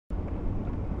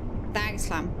Thanks,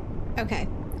 Clam. Okay.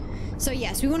 So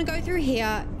yes, we want to go through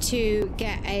here to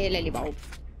get a lily bulb.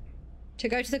 To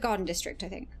go to the garden district, I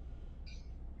think.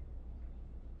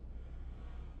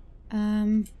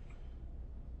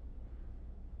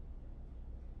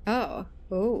 Oh.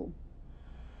 Oh.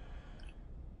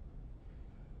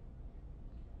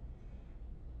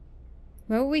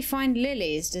 Where will we find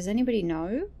lilies? Does anybody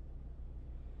know?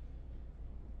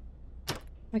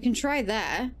 I can try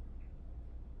there.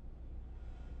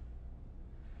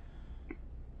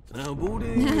 Now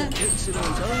boarding,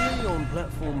 excellent only on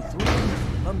platform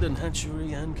 3, London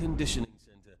Hatchery and Conditioning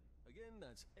Centre. Again,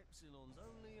 that's Epsilon's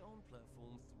only on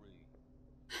platform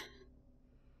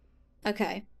 3.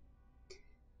 Okay.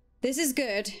 This is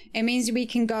good. It means we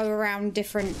can go around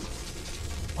different...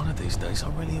 One of these days, I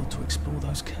really ought to explore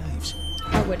those caves.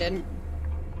 I wouldn't.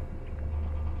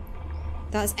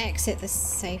 That's exit the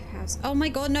safe house. Oh my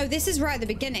god, no, this is right at the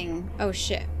beginning. Oh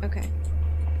shit, okay.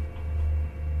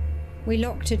 We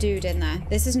locked a dude in there.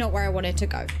 This is not where I wanted to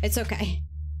go. It's okay.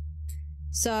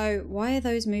 So, why are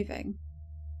those moving?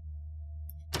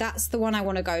 That's the one I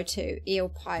want to go to. Eel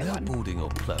Pie one. Boarding on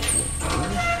platform 4,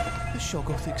 the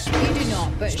Shoggoth Express. You do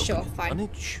not, but sure, fine.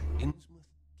 Greenwich, Innsmouth,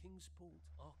 Kingsport,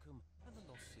 Arkham, and the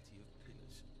lost city of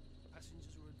Pillars.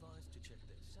 Passengers are advised to check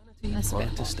their sanity prior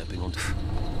to stepping onto...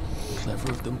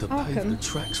 Clever of them to pave the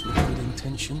tracks with good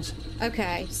intentions.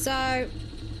 Okay, so...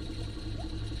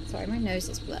 Sorry, my nose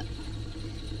is blurred.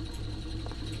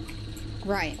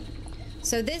 Right.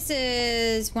 So this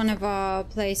is one of our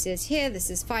places here. This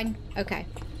is fine. Okay.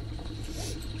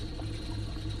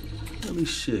 Let me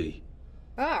see.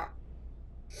 Ah.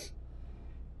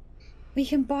 We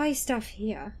can buy stuff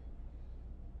here.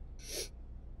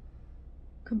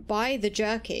 Can buy the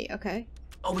jerky. Okay.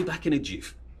 I'll be back in a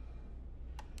jiff.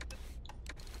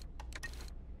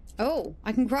 Oh,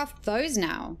 I can craft those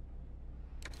now.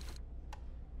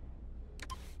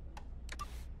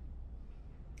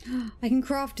 I can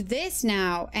craft this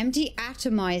now. Empty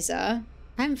atomizer.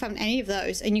 I haven't found any of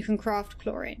those. And you can craft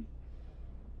chlorine.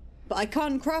 But I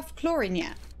can't craft chlorine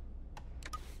yet.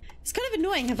 It's kind of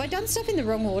annoying. Have I done stuff in the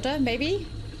wrong order? Maybe?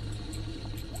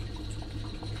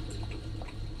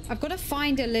 I've got to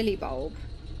find a lily bulb.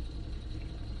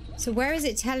 So where is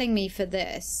it telling me for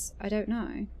this? I don't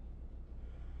know.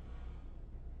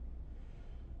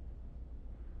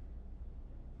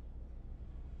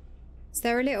 Is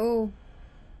there a little...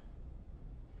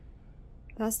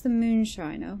 That's the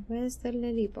moonshiner. Where's the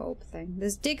lily bulb thing?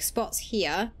 There's dig spots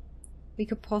here. We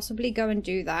could possibly go and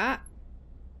do that.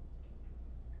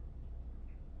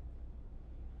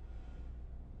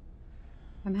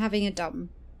 I'm having a dumb.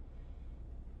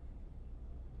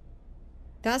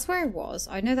 That's where I was.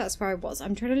 I know that's where I was.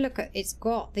 I'm trying to look at... It's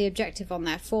got the objective on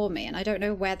there for me, and I don't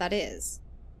know where that is.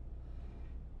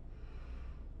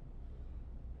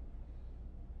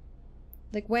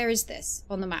 Like, where is this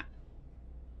on the map?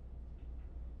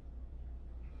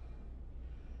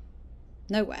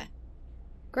 Nowhere.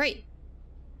 Great.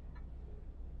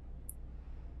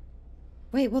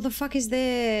 Wait, what the fuck is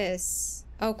this?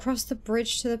 Oh, cross the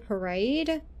bridge to the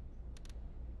parade?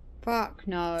 Fuck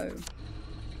no.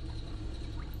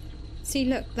 See,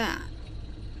 look, that.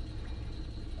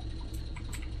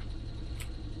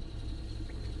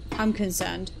 I'm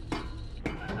concerned.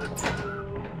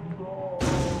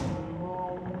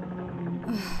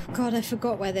 Oh, God, I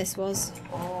forgot where this was.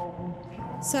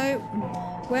 So,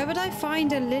 where would I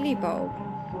find a lily bulb?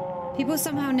 People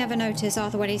somehow never notice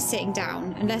Arthur when he's sitting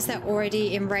down, unless they're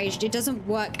already enraged. It doesn't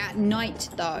work at night,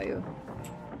 though.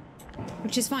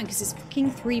 Which is fine, because it's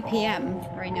fucking 3 PM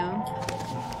right now.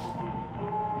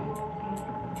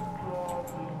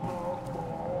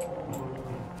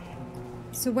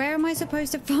 So where am I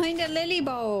supposed to find a lily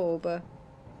bulb?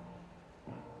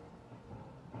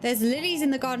 There's lilies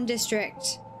in the garden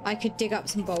district. I could dig up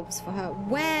some bulbs for her.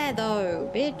 Where,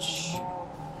 though, bitch?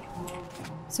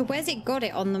 So where's it got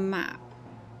it on the map?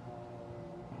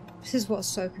 This is what's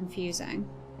so confusing.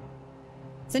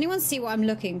 Does anyone see what I'm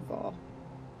looking for?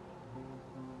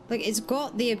 Like, it's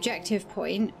got the objective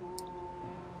point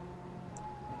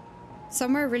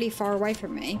somewhere really far away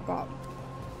from me, but...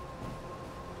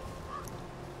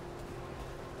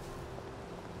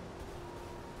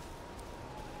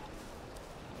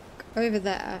 Over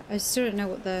there. I still don't know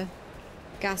what the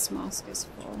gas mask is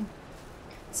for.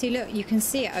 See, look, you can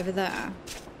see it over there.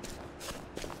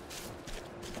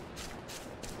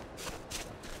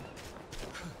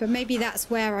 But maybe that's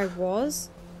where I was.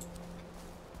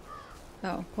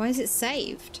 Oh, why is it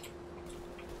saved?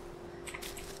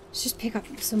 Let's just pick up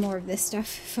some more of this stuff.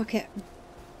 Fuck it.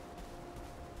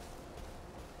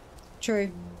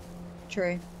 True.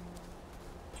 True.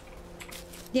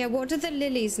 Yeah, what do the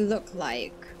lilies look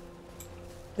like?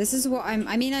 This is what I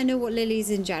mean, I know what lilies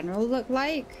in general look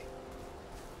like.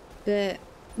 But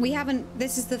we haven't,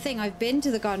 this is the thing, I've been to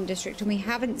the Garden District and we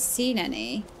haven't seen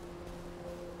any.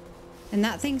 And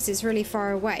that thinks it's really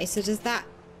far away. So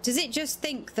does it just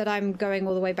think that I'm going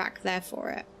all the way back there for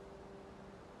it?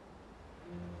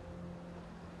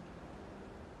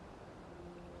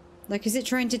 Like, is it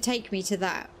trying to take me to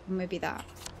that? Or maybe that.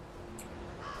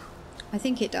 I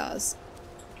think it does.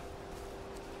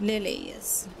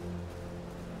 Lilies.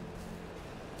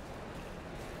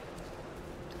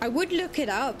 I would look it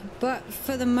up, but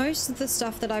for the most of the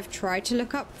stuff that I've tried to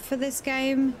look up for this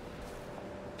game,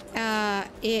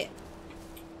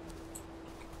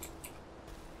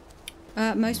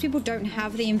 most people don't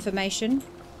have the information.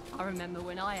 I remember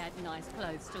when I had nice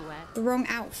clothes to wear. The wrong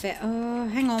outfit. Oh,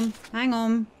 hang on. Hang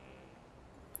on.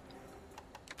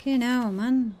 Okay, now,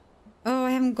 man. Oh,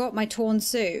 I haven't got my torn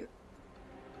suit.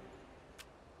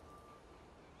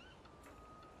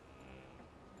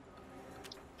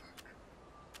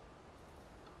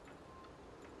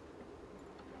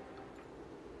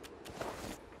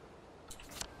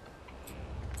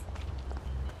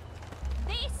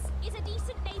 This is a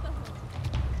decent neighborhood.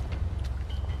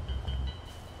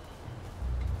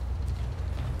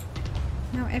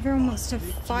 Now everyone wants to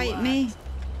fight me.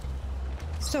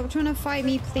 Stop trying to fight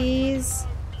me, please.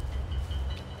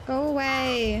 Go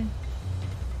away.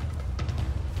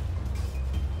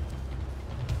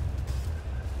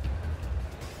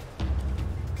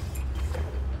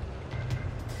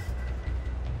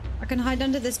 I can hide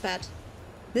under this bed.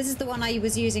 This is the one I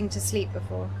was using to sleep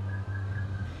before.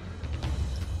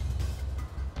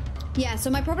 Yeah, so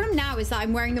my problem now is that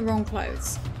I'm wearing the wrong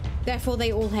clothes. Therefore,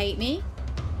 they all hate me.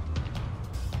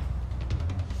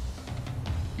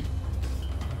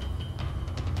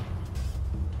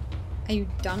 Are you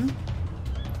done?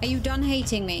 Are you done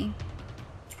hating me?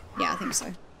 Yeah, I think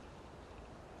so.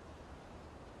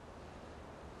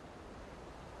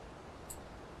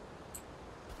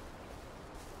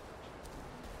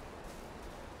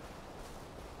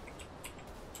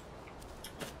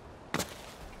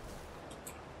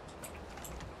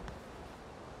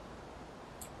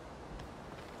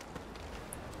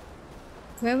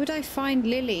 Where would I find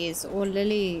lilies or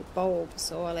lily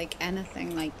bulbs or like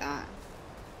anything like that?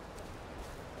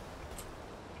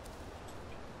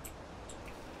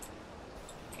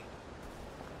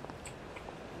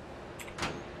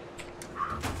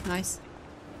 Nice.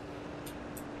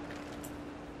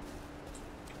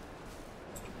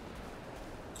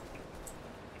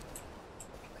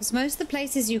 Because most of the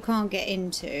places you can't get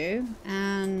into,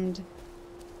 and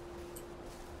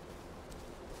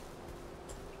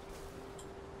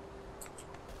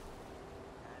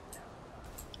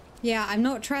yeah, I'm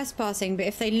not trespassing, but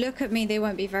if they look at me, they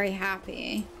won't be very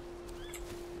happy.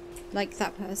 Like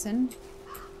that person.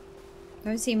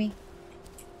 Don't see me.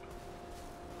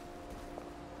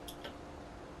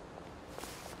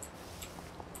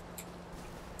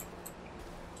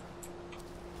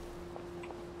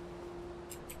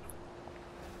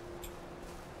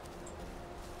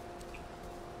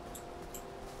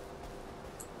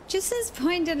 Just says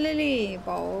find a lily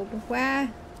bulb. Where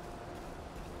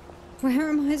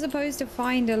am I supposed to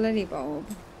find a lily bulb?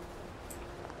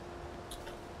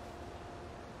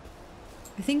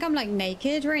 I think I'm like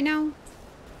naked right now.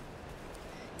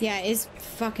 Yeah, it is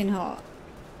fucking hot.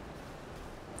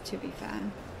 To be fair.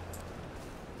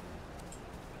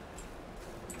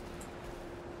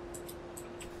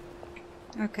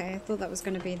 Okay, I thought that was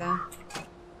gonna be there.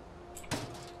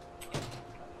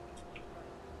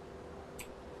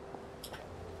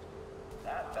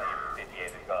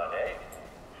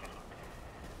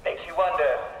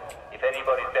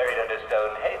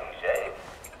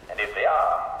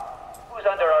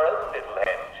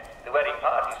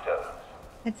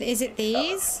 Is it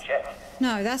these?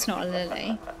 No, that's not a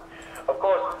lily. Of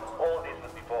course, all this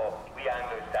was before we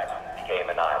Anglo-Saxons became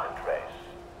an island race.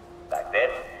 Back then,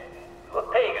 we were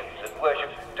pagans and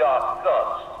worshipped dark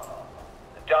gods.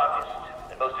 The darkest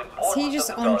and most important. Is he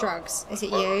just on drugs? Is it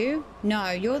you?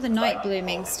 No, you're the night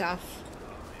blooming stuff.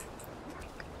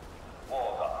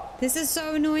 This is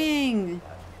so annoying.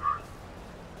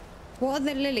 What are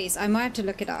the lilies? I might have to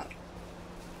look it up.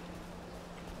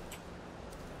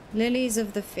 Lilies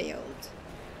of the field.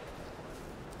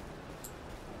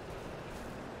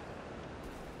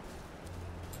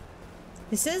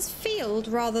 It says field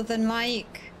rather than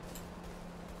like,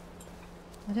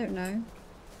 I don't know,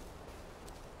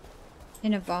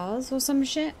 in a vase or some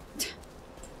shit.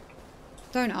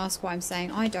 Don't ask what I'm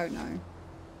saying. I don't know.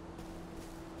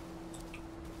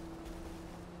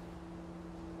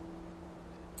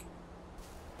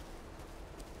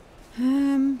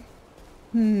 Oh,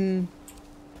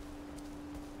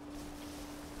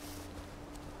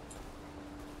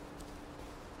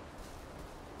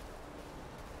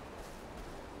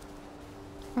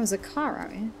 there's a car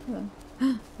out here. Hello.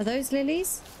 Are those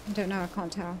lilies? I don't know, I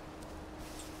can't tell.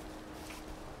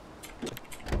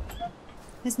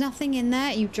 There's nothing in there?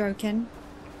 Are you joking?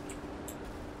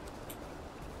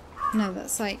 No,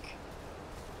 that's like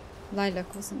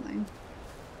lilac or something.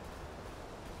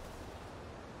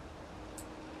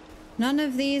 None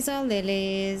of these are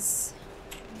lilies.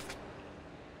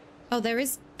 Oh, there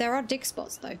are dig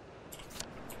spots though.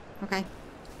 Okay.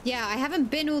 Yeah, I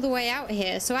haven't been all the way out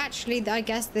here, so actually I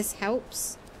guess this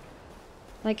helps.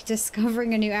 Like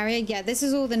discovering a new area. Yeah, this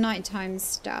is all the nighttime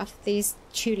stuff. These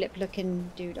tulip looking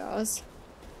doodahs.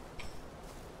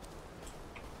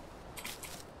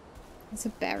 It's a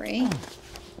berry.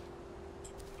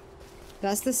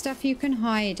 That's the stuff you can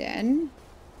hide in.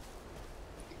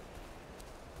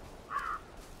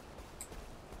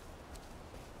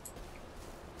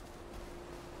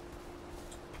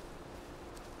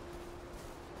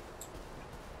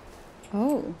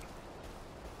 Oh.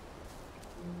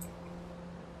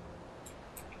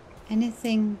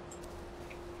 Anything?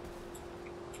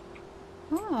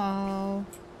 Oh.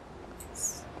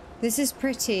 This is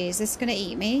pretty. Is this gonna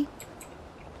eat me?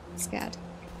 I'm scared.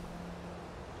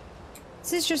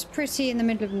 This is just pretty in the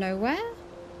middle of nowhere.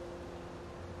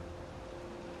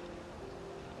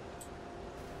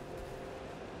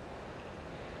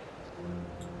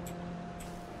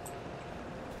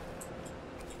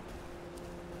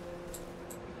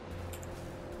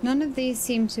 None of these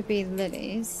seem to be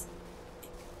lilies.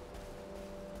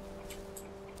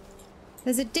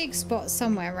 There's a dig spot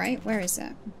somewhere, right? Where is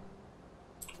it?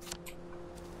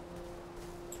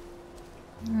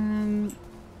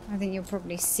 I think you'll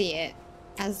probably see it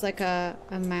as like a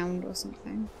mound or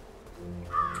something.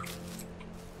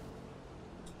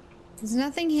 There's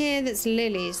nothing here that's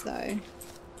lilies though.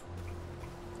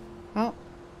 Oh.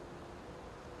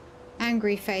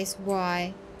 Angry face,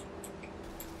 why?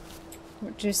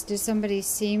 What, just, did somebody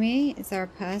see me? Is there a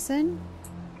person?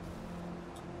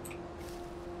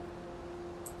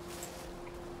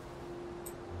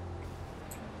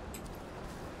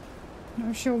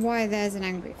 Not sure why there's an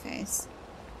angry face.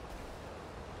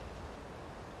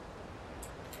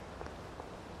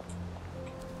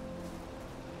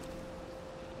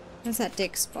 Where's that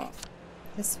dig spot?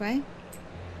 This way?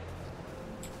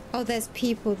 Oh, there's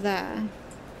people there.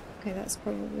 Okay, that's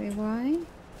probably why.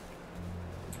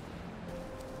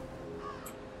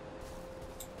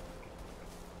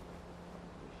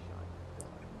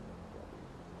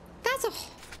 That's a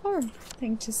horrible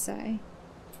thing to say.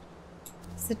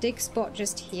 Is the dig spot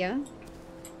just here?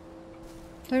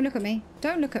 Don't look at me.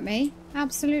 Don't look at me.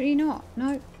 Absolutely not.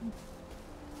 No.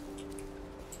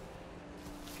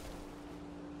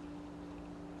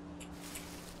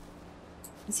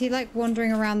 Is he like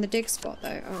wandering around the dig spot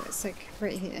though? Oh, it's like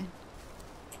right here.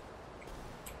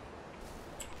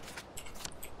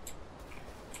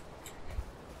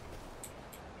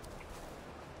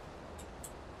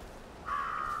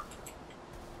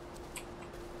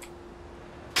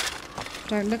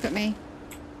 Don't look at me.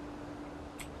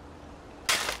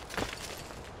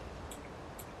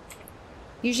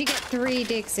 Usually get 3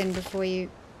 digs in before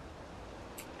you...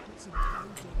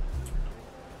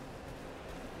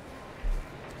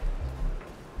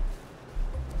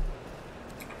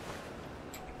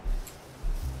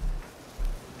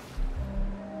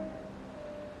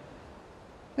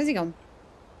 Where's he gone?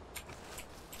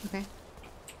 Okay.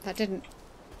 That didn't...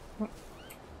 What?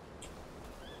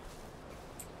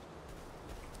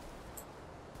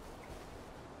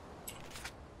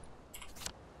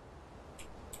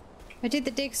 I did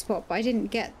the dig spot, but I didn't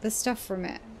get the stuff from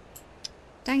it.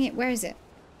 Dang it, where is it?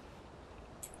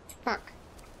 Fuck.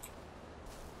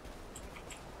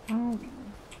 Oh.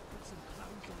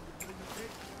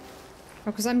 Oh,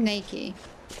 because I'm naked.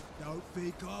 Don't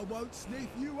think I won't sniff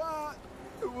you out.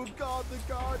 Who will guard the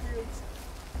Guardians?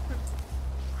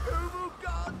 Who will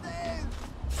guard them?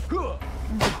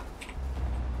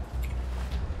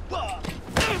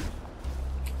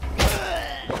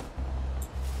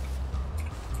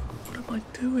 What am I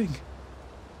doing?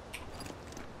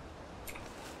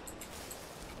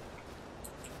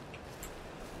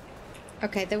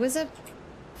 Okay, there was a...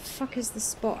 Fuck is the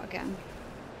spot again?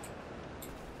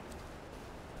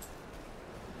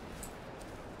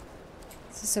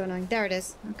 This is so annoying. There it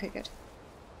is. Okay, good.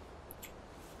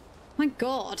 My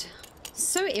god.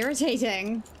 So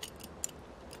irritating.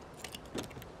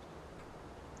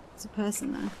 There's a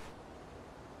person there.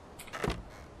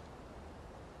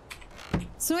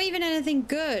 It's not even anything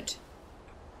good.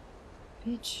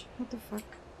 Bitch, what the fuck?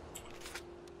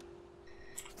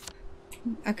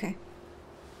 Okay.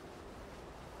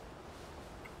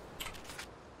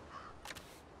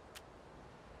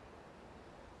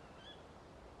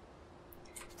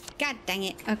 God dang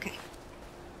it. Okay.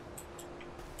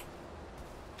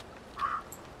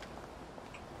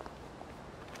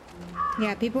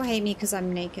 Yeah, people hate me because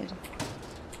I'm naked.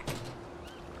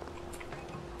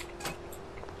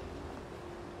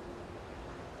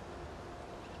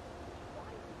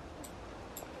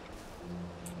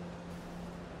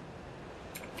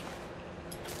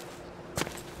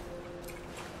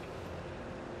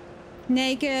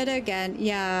 Naked again.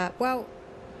 Yeah, well,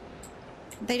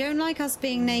 they don't like us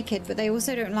being naked, but they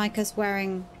also don't like us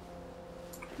wearing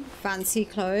fancy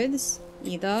clothes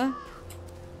either.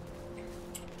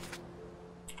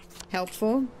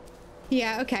 Helpful.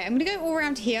 Yeah, okay. I'm gonna go all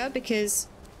around here because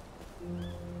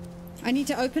I need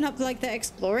to open up like the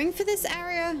exploring for this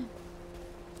area.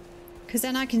 Because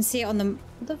then I can see it on the...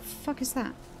 What the fuck is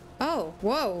that? Oh,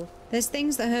 whoa. There's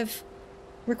things that have...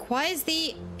 Requires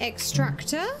the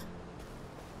extractor?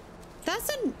 That's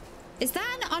an... Is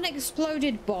that an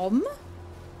unexploded bomb?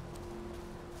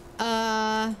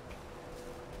 The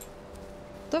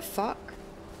fuck?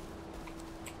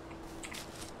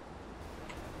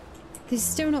 These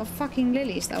are still not fucking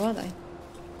lilies though, are they?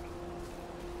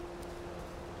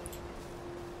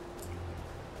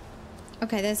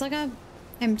 Okay, there's like a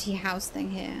empty house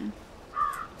thing here.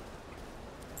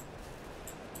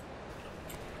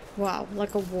 Wow,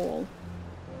 like a wall.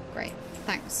 Great,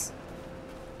 thanks.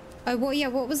 Oh, well, yeah,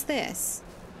 what was this?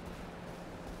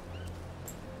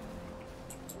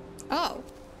 Oh.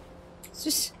 It's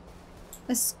just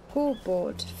a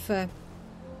scoreboard for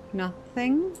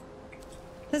nothing.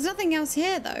 There's nothing else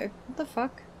here, though. What the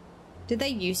fuck? Did they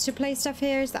used to play stuff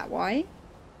here? Is that why?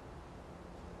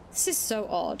 This is so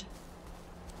odd.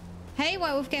 Hey,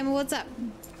 White Wolf Gamer, what's up?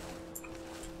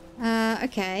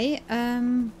 Okay,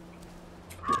 not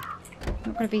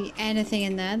gonna be anything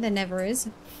in there. There never is.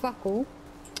 Fuck all.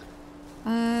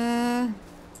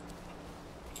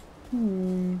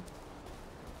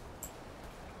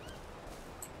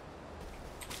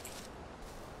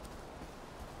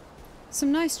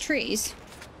 Some nice trees.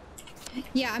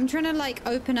 Yeah, I'm trying to like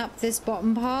open up this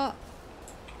bottom part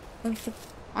of the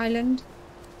island.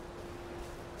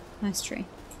 Nice tree.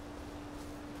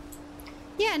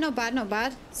 Yeah, not bad, not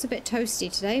bad. It's a bit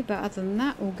toasty today, but other than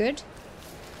that, all good.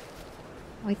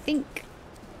 I think.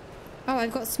 Oh,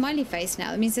 I've got smiley face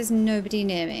now. That means there's nobody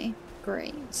near me.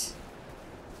 Great.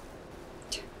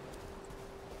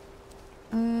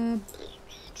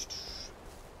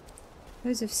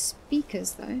 Loads of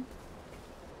speakers, though.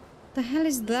 The hell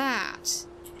is that?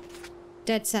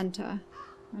 Dead center.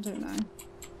 I don't know.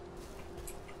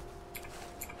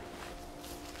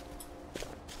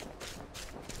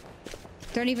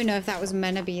 Don't even know if that was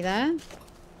meant to be there.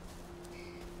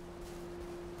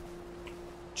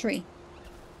 Tree.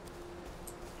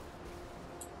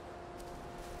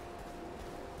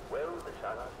 Well, the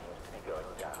sun seems to be going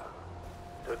down.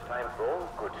 So it's time for all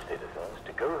good citizens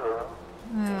to go home.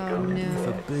 Oh, no.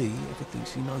 For B, everything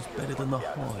she knows better than the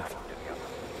hive.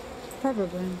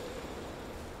 Probably.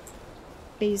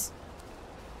 Bees.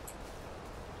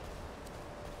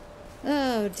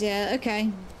 Oh, dear.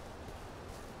 Okay.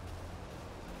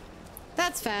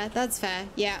 That's fair. That's fair.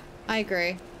 Yeah, I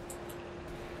agree.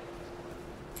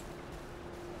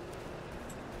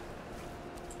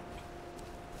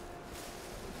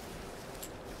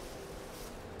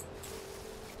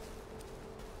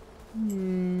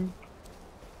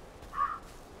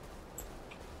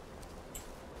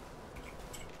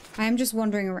 I'm just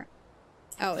wandering around.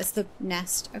 Oh, it's the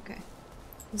nest. Okay.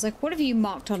 I was like, what have you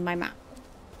marked on my map?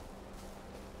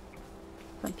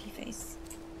 Grumpy face.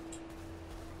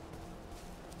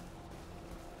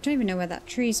 I don't even know where that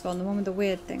tree's gone. The one with the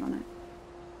weird thing on it.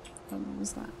 Oh, what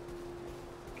was that?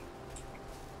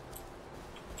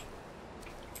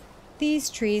 These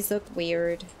trees look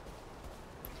weird.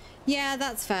 Yeah,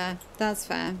 that's fair. That's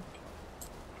fair.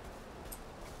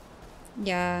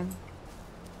 Yeah.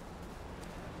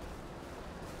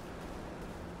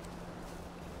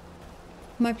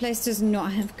 My place does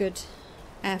not have good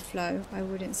airflow, I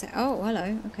wouldn't say. Oh,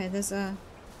 hello. Okay, there's a...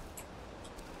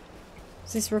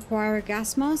 Does this require a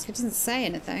gas mask? It doesn't say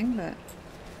anything, but...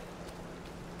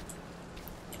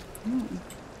 Oh.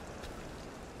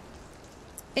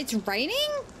 It's raining?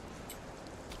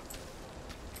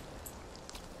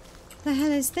 The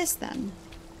hell is this then?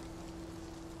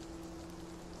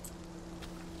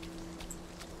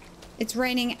 It's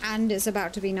raining and it's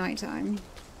about to be nighttime.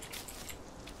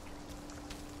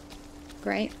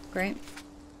 Great, great.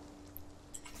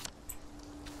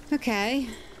 Okay.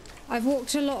 I've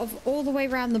walked a lot of all the way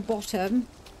around the bottom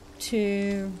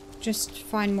to just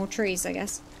find more trees, I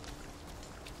guess.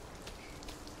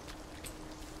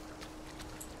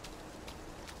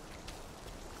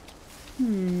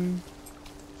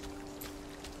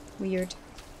 Weird.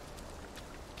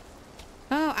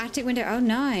 Oh, attic window. Oh,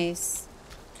 nice.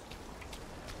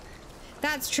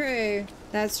 That's true.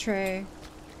 That's true.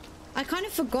 I kind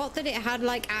of forgot that it had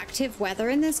like active weather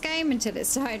in this game until it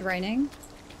started raining.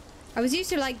 I was used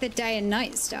to like the day and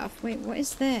night stuff. Wait, what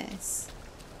is this?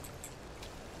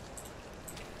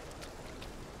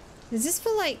 Is this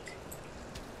for like...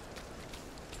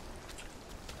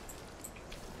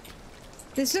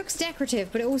 This looks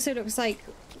decorative, but it also looks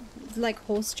like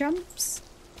horse jumps.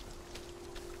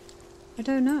 I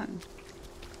don't know.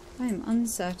 I am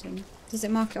uncertain. Does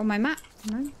it mark it on my map?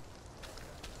 No.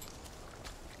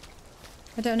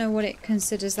 I don't know what it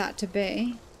considers that to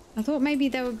be. I thought maybe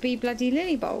there would be bloody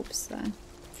lily bulbs there.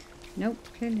 Nope,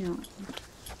 clearly not.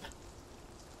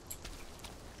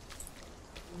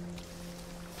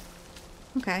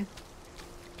 Okay.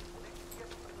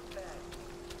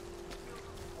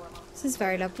 This is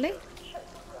very lovely.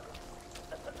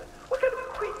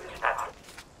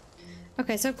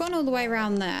 Okay, so I've gone all the way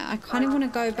around there. I kind of want to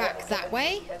go back that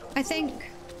way, I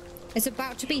think. It's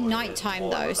about to be nighttime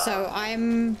though, so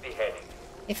I'm...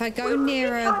 If I go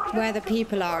nearer where the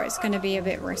people are, it's going to be a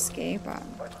bit risky, but...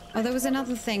 Oh, there was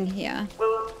another thing here.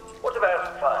 Well, what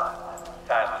about fun,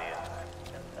 family,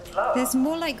 and love? There's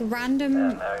more like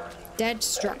random dead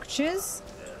structures.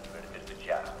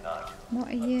 What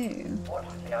are you?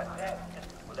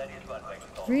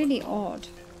 Really odd.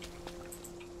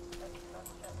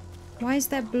 Why is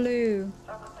there blue?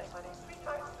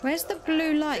 Where's the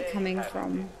blue light coming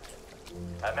from?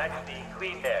 Her Majesty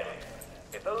Queen Mary.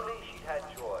 If only she had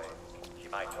joy, she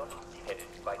might not have beheaded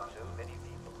quite so many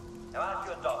people. Now ask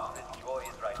your doctor that joy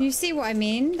is right. You see what I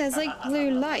mean? There's like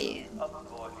blue light.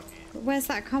 But where's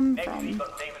that come from?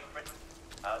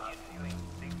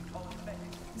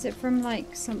 Is it from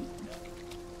like some...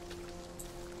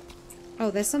 Oh,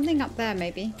 there's something up there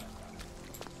maybe.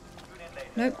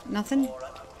 Nope, nothing.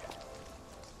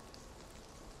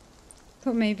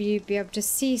 Thought maybe you'd be able to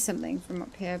see something from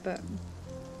up here, but...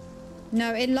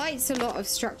 No, it lights a lot of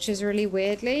structures really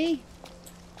weirdly.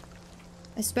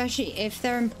 Especially if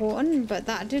they're important, but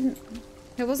that didn't...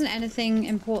 There wasn't anything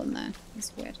important there.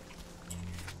 That's weird.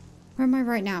 Where am I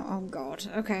right now? Oh god,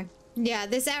 okay. Yeah,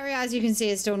 this area, as you can see,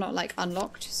 is still not, like,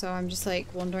 unlocked, so I'm just, like,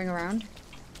 wandering around.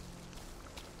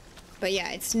 But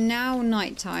yeah, it's now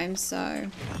nighttime,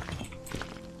 so...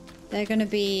 They're gonna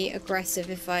be aggressive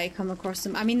if I come across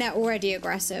them. I mean, they're already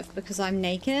aggressive because I'm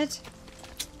naked.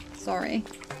 Sorry.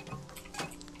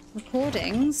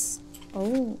 Recordings?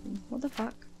 Oh, what the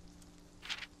fuck?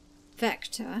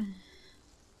 Vector.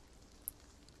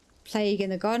 Plague in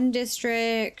the Garden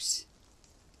District.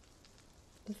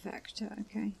 The Vector,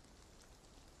 okay.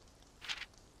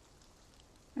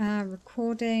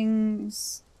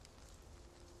 Recordings.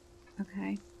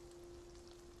 Okay.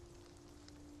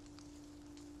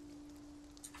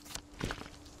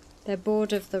 They're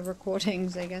bored of the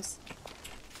recordings, I guess.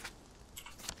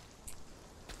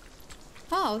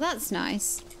 Oh, that's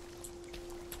nice.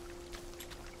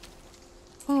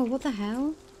 Oh, what the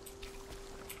hell?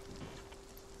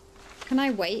 Can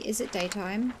I wait? Is it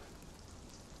daytime?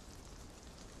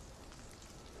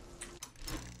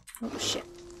 Oh, shit.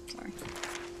 Sorry.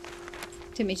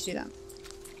 Didn't mean to do that.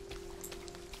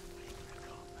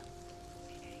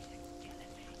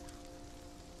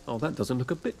 Oh, that doesn't look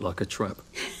a bit like a trap.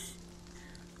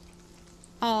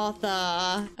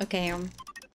 Arthur. Okay,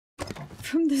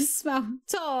 from the smell.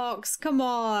 Talks, come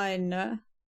on.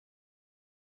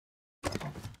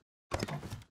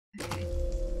 Okay.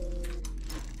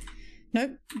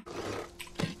 Nope.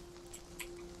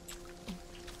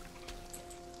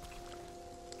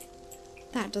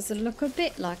 That doesn't look a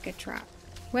bit like a trap.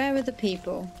 Where are the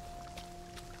people?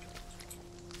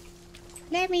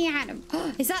 Let me at them.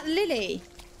 Is that Lily?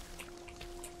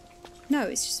 No,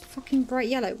 it's just fucking bright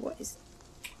yellow. What is...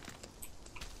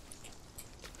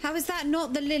 How is that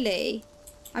not the lily?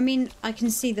 I mean, I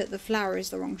can see that the flower is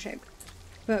the wrong shape.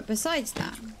 But besides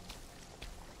that...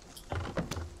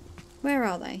 Where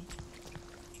are they?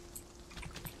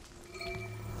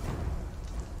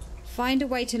 Find a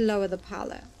way to lower the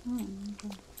pallet. Oh,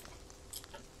 okay.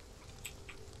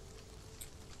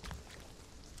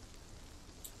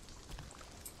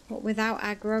 What, without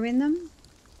aggro in them?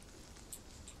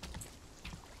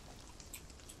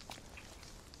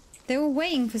 They were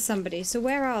waiting for somebody, so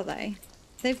where are they?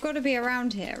 They've got to be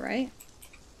around here, right?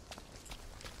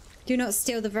 Do not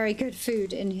steal the very good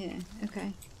food in here.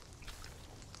 Okay.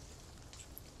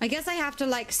 I guess I have to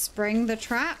like spring the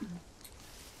trap.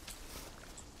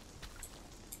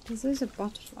 Because those are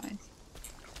butterflies.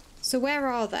 So where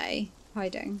are they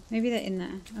hiding? Maybe they're in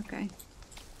there. Okay.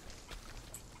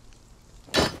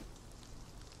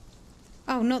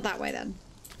 Oh, not that way then.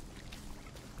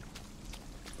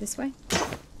 This way?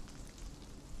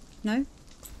 No?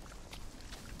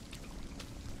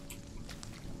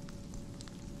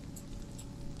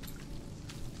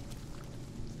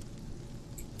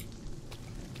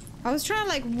 I was trying to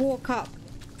like walk up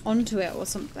onto it or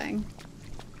something.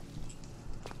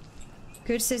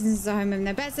 Good citizens are home in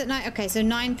their beds at night. Okay, so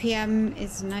 9 PM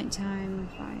is nighttime.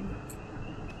 Fine.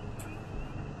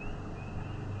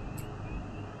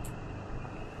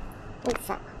 Oh,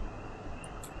 fuck.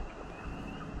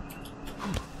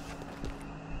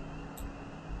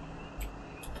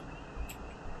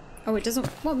 Oh, it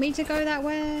doesn't want me to go that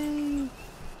way.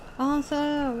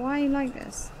 Arthur, why are you like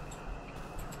this?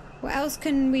 What else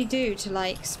can we do to,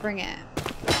 like, spring it?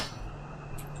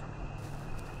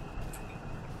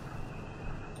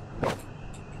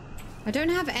 I don't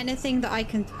have anything that I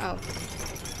can... Oh.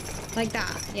 Like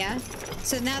that, yeah?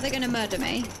 So now they're gonna murder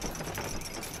me.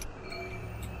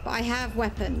 But I have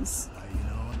weapons.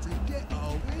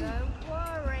 Don't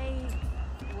worry.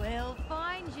 We'll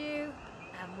find you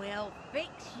and we'll fix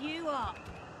you up.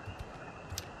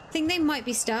 I think they might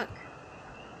be stuck.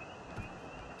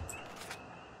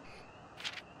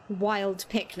 Wild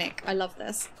picnic. I love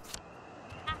this.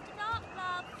 After dark,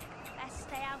 love. Best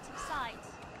stay out of sight.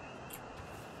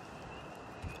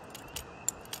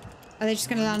 Are they just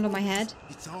gonna land on my head?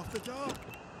 It's after dark.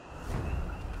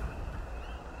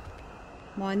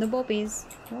 Mind the bobbies.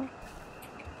 What?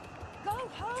 Go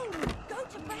home. Go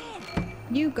to bed.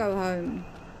 You go home.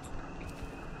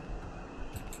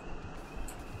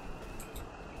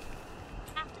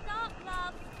 After dark,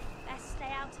 love. Best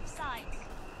stay out of sight.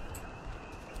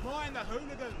 Mind the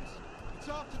hooligans. It's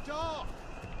after dark.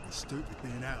 It's stupid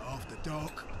being out after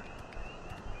dark.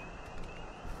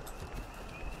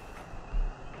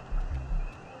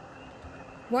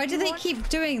 Why do they keep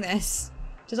doing this?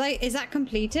 Is that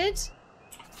completed?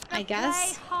 I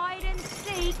guess. Play hide and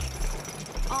seek.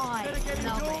 I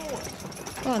love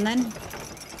it. Go on then. Go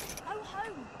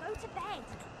home. Go to bed.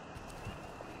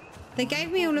 They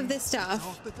gave me all of this stuff.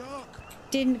 After dark.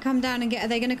 Didn't come down and get... Are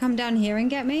they going to come down here and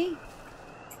get me?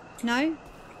 No?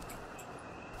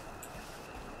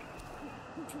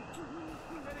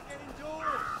 Better get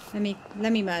indoors.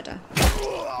 Let me murder.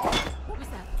 What was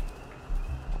that?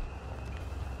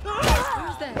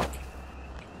 Who's there?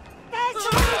 There's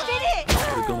something in it.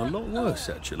 Could have gone a lot worse,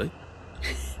 actually.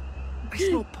 It's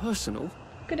not personal.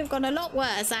 Could have gone a lot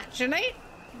worse, actually.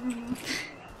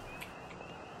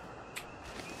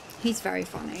 He's very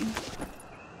funny.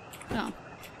 Oh.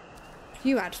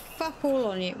 You had fuck all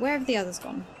on you. Where have the others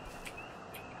gone?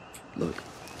 Look,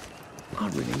 I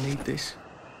really need this.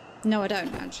 No, I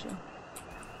don't, actually.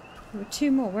 There were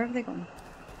two more. Where have they gone?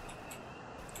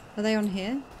 Are they on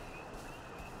here?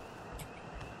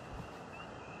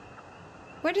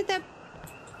 Where did their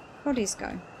bodies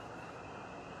go?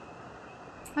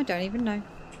 I don't even know.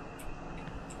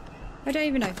 I don't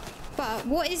even know. But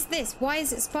what is this? Why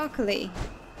is it sparkly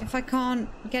if I can't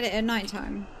get it at night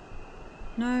time?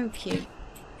 No, cute.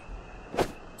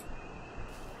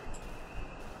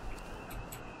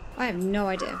 I have no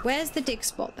idea. Where's the dig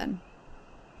spot then?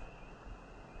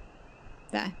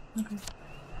 There. Okay.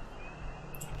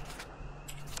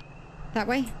 That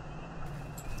way?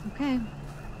 Okay.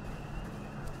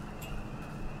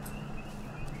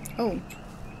 Oh.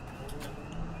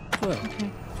 Well, Okay.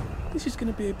 this is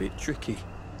going to be a bit tricky.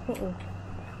 Uh-oh.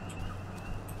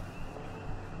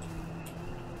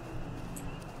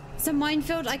 It's a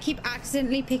minefield. I keep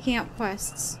accidentally picking up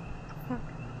quests. Fuck.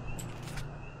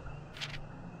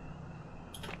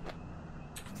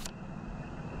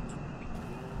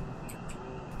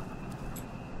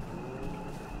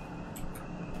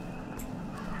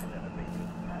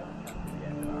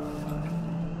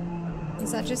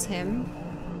 Is that just him?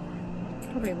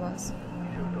 Probably was.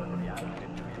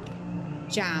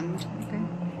 Jammed. Okay.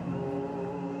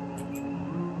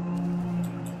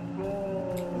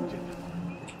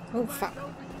 Oh, fuck.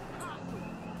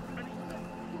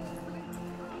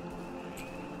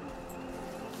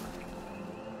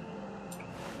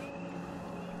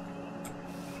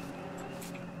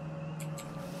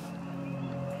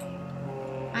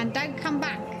 And don't come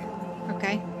back.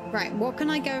 Okay. Right. What can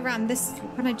I go around this?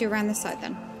 What can I do around this side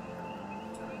then?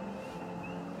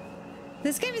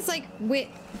 This game is like weird.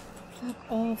 Fuck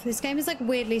off. This game is like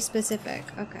weirdly specific.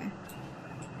 Okay.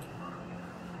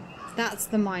 That's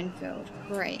the minefield.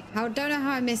 Great. Don't know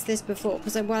how I missed this before,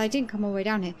 because I didn't come all the way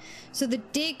down here. So the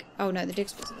dig... Oh no, the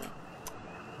dig's supposed to be there.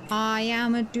 I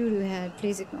am a doo-doo head.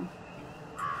 Please ignore.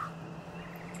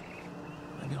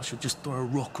 Maybe I should just throw a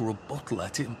rock or a bottle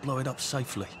at it and blow it up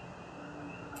safely.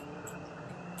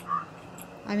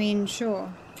 I mean,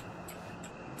 sure.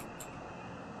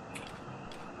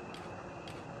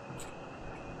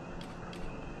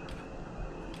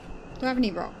 Do I have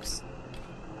any rocks?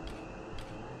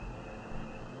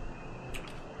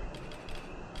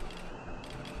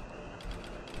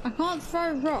 I can't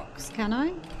throw rocks, can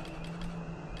I?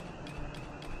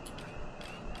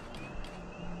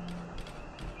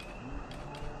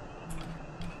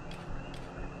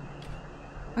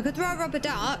 I could throw a rubber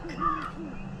duck.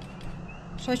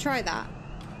 Should I try that?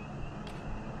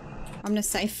 I'm gonna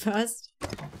save first.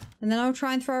 And then I'll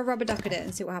try and throw a rubber duck at it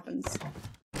and see what happens.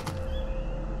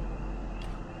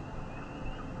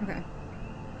 Okay.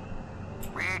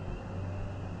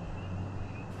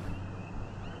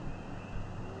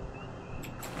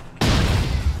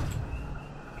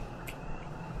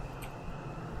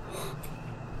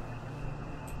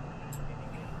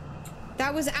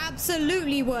 That was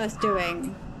absolutely worth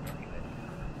doing.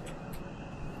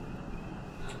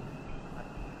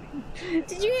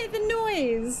 Did you hear the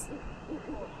noise?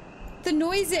 The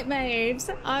noise it made.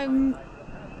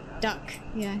 Duck.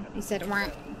 Yeah, he said wah.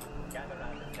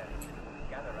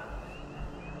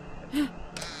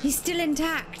 He's still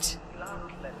intact.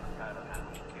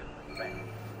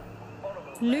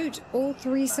 Loot all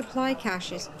 3 supply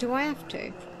caches. Do I have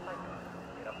to?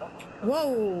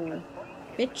 Whoa.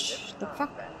 Bitch. The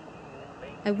fuck?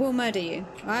 I will murder you.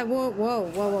 I will. Whoa,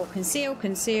 whoa, whoa. Conceal,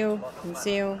 conceal,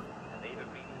 conceal.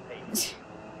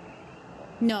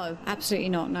 No, absolutely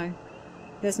not, no.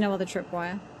 There's no other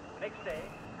tripwire.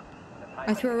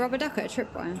 I threw a rubber duck at a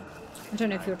tripwire. I don't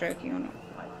know if you're joking or not.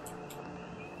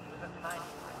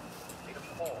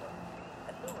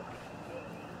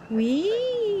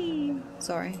 Wee.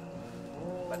 Sorry.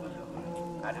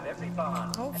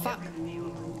 Oh fuck.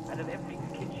 Out of every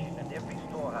kitchen and every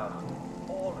storehouse,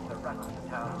 all of the rats of the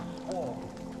town swarmed.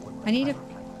 I need a...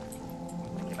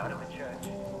 They came out of the church,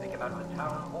 they came out of the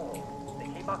town hall, they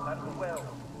came up out of the well,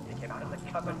 they came out of the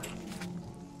cupboard.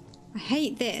 I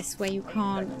hate this, where you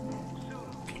can't...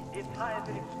 Soon, the entire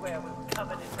village square was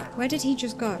covered in rats. Where did he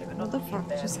just go? What the fuck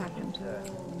just happened?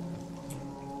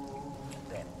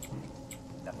 Then,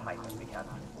 the piper began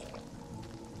to fall.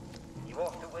 He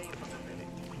walked away from the village,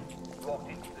 walked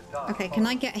into the dark. Okay, can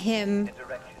I get him?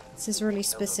 This is really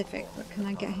specific, but can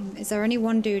I get him? Is there only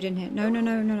one dude in here? No, no,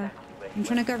 no, no, no. I'm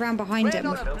trying to go around behind him.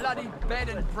 We're not a bloody bed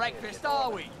and breakfast, are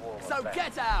we? So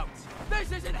get out!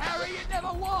 This isn't Harry, it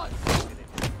never was!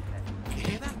 You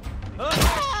hear that?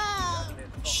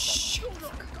 Shh.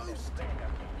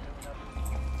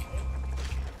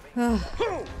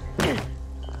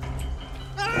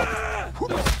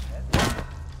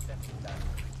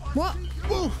 What?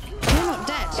 You're not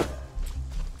dead.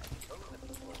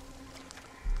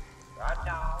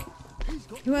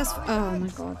 Who else? Oh my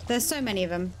god. There's so many of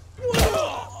them.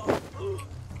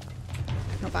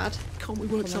 Not bad. Can't we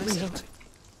work something out?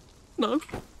 No?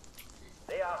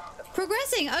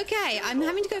 Progressing. Okay, I'm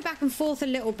having to go back and forth a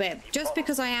little bit just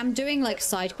because I am doing like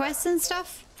side quests and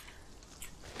stuff.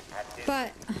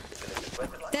 But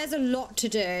there's a lot to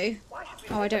do.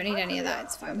 Oh, I don't need any of that.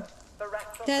 It's fine.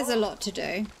 There's a lot to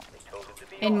do,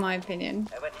 in my opinion.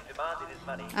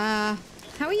 How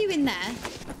are you in there?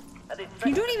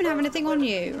 You don't even have anything on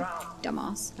you,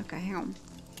 dumbass. Okay, hang on.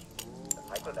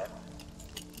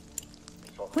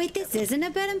 Wait, this isn't a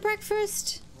bed and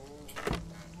breakfast?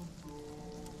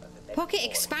 Pocket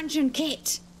expansion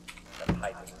kit.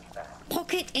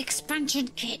 Pocket expansion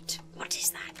kit. What is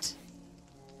that?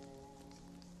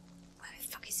 Where the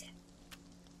fuck is it?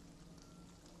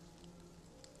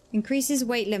 Increases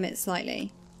weight limit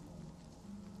slightly.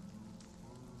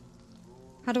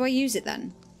 How do I use it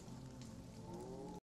then?